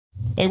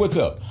Hey, what's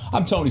up?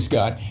 I'm Tony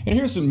Scott, and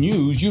here's some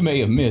news you may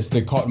have missed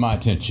that caught my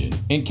attention.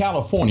 In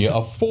California, a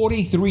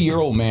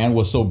 43-year-old man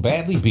was so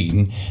badly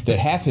beaten that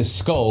half his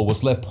skull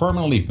was left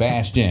permanently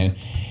bashed in,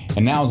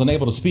 and now is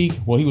unable to speak.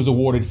 Well, he was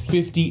awarded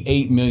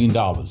 $58 million.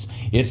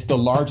 It's the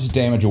largest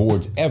damage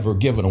awards ever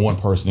given to one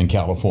person in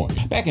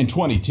California. Back in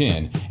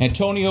 2010,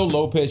 Antonio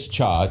Lopez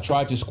Cha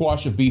tried to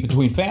squash a beef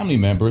between family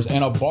members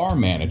and a bar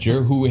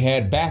manager who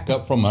had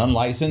backup from an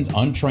unlicensed,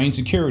 untrained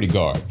security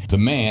guard. The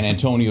man,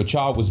 Antonio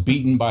Cha, was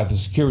beaten by the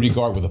security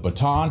guard with a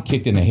baton,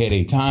 kicked in the head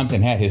 8 times,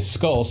 and had his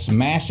skull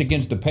smashed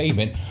against the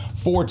pavement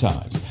 4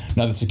 times.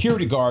 Now, the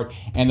security guard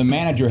and the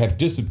manager have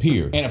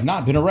disappeared and have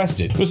not been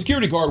arrested. The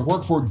security guard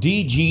worked for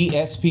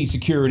DGSP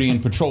Security and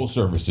Patrol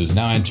Services.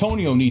 Now,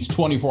 Antonio needs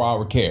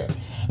 24-hour care.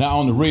 Now,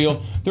 on the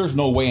real, there's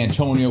no way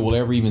Antonio will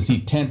ever even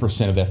see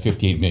 10% of that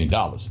 $58 million.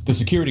 The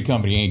security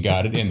company ain't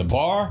got it, and the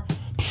bar?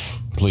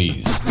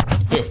 Please.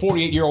 A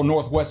 48-year-old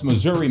Northwest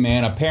Missouri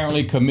man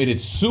apparently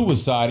committed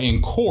suicide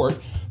in court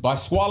by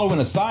swallowing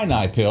a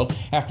cyanide pill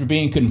after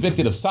being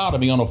convicted of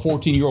sodomy on a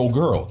 14-year-old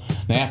girl.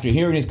 Now, after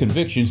hearing his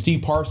conviction,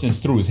 Steve Parsons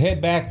threw his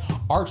head back,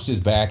 arched his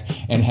back,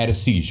 and had a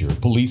seizure.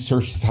 Police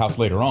searched his house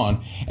later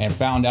on and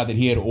found out that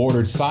he had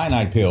ordered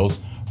cyanide pills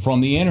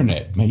from the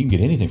internet. Man, you can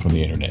get anything from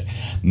the internet.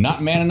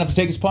 Not man enough to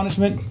take his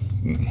punishment?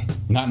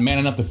 Not man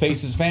enough to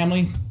face his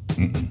family?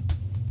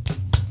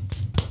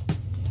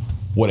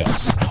 What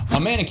else? A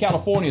man in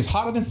California is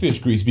hotter than fish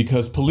grease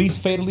because police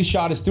fatally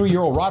shot his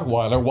 3-year-old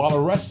Rottweiler while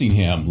arresting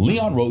him.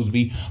 Leon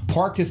Roseby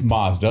parked his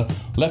Mazda,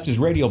 left his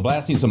radio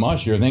blasting some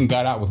Usher, then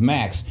got out with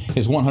Max,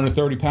 his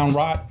 130-pound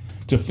Rott,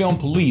 to film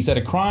police at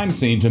a crime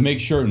scene to make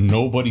sure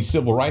nobody's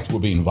civil rights were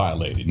being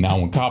violated. Now,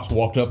 when cops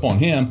walked up on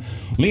him,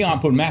 Leon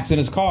put Max in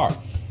his car.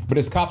 But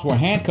as cops were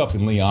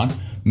handcuffing Leon,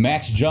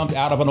 Max jumped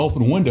out of an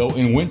open window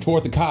and went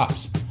toward the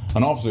cops.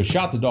 An officer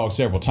shot the dog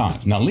several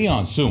times. Now,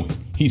 Leon's suing.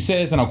 He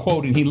says, and I'm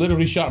quoting, "He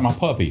literally shot my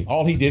puppy.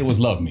 All he did was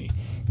love me."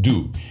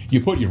 Dude,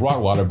 you put your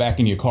Rottweiler back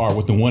in your car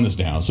with the windows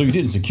down, so you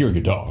didn't secure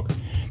your dog.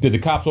 Did the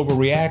cops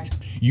overreact?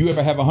 You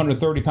ever have a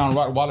 130-pound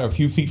Rottweiler a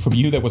few feet from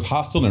you that was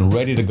hostile and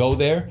ready to go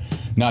there?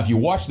 Now, if you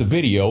watch the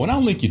video, and I'll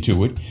link you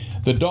to it,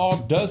 the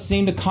dog does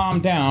seem to calm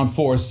down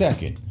for a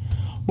second.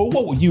 But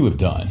what would you have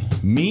done?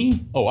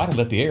 Me? Oh, I'd have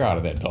let the air out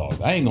of that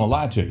dog. I ain't gonna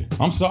lie to you.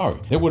 I'm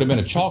sorry. There would have been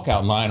a chalk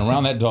outline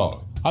around that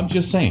dog. I'm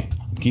just saying.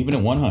 I'm keeping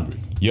it 100.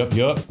 Yup.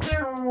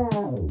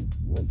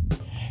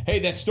 Hey,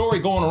 that story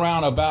going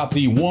around about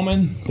the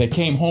woman that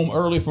came home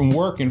early from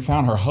work and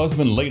found her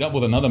husband laid up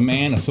with another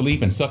man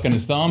asleep and sucking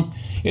his thumb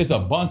is a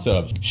bunch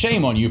of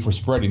shame on you for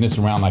spreading this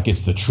around like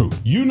it's the truth.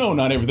 You know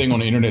not everything on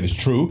the internet is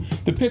true.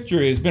 The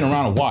picture has been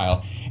around a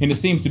while and it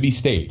seems to be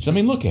staged. I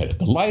mean, look at it.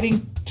 The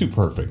lighting, too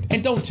perfect.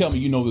 And don't tell me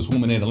you know this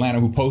woman in Atlanta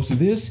who posted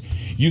this.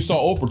 You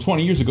saw Oprah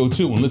 20 years ago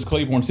too when Liz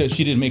Claiborne said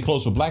she didn't make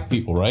clothes for black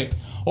people, right?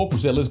 Oprah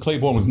said Liz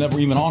Claiborne was never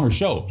even on her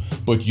show,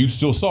 but you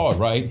still saw it,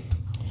 right?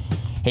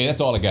 Hey,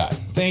 that's all I got.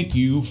 Thank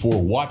you for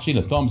watching.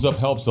 A thumbs up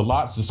helps a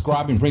lot.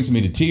 Subscribing brings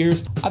me to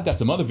tears. I've got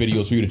some other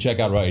videos for you to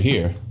check out right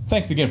here.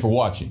 Thanks again for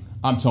watching.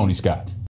 I'm Tony Scott.